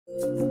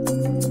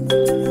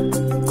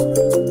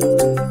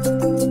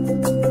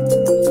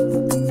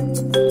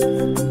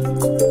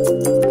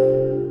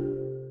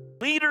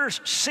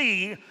Leaders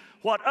see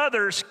what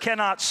others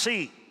cannot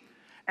see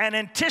and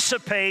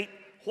anticipate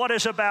what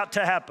is about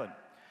to happen.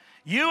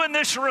 You in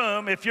this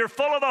room, if you're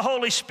full of the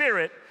Holy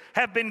Spirit,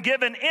 have been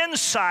given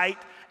insight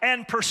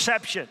and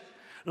perception.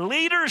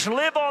 Leaders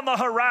live on the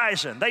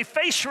horizon. They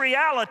face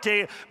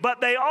reality,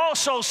 but they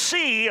also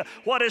see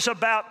what is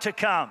about to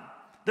come.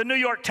 The New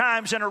York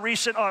Times, in a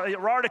recent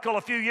article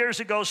a few years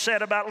ago,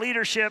 said about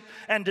leadership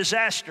and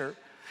disaster,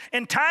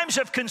 in times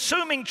of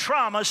consuming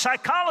trauma,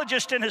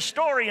 psychologists and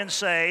historians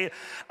say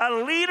a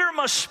leader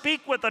must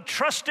speak with a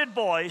trusted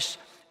voice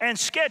and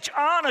sketch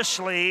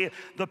honestly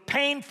the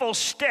painful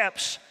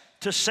steps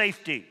to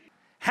safety.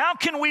 How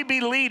can we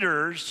be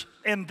leaders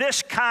in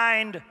this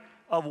kind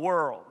of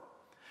world?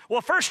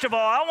 Well, first of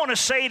all, I want to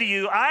say to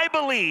you, I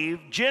believe,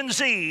 Gen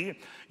Z,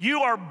 you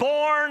are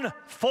born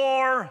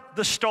for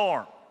the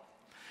storm.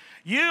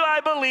 You, I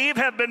believe,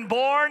 have been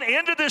born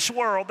into this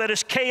world that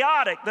is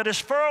chaotic, that is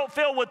filled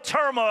with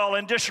turmoil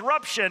and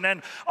disruption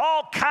and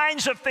all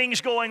kinds of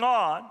things going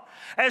on.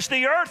 As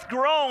the earth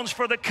groans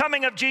for the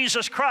coming of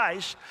Jesus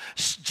Christ,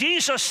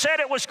 Jesus said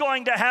it was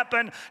going to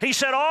happen. He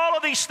said all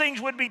of these things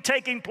would be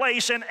taking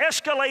place in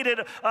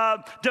escalated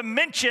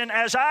dimension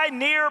as I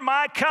near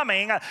my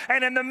coming.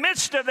 And in the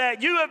midst of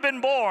that, you have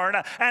been born.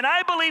 And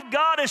I believe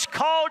God has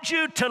called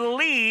you to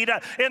lead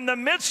in the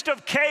midst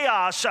of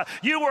chaos.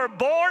 You were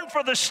born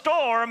for the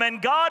storm,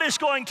 and God is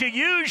going to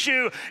use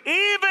you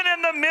even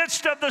in the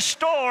midst of the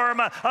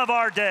storm of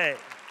our day.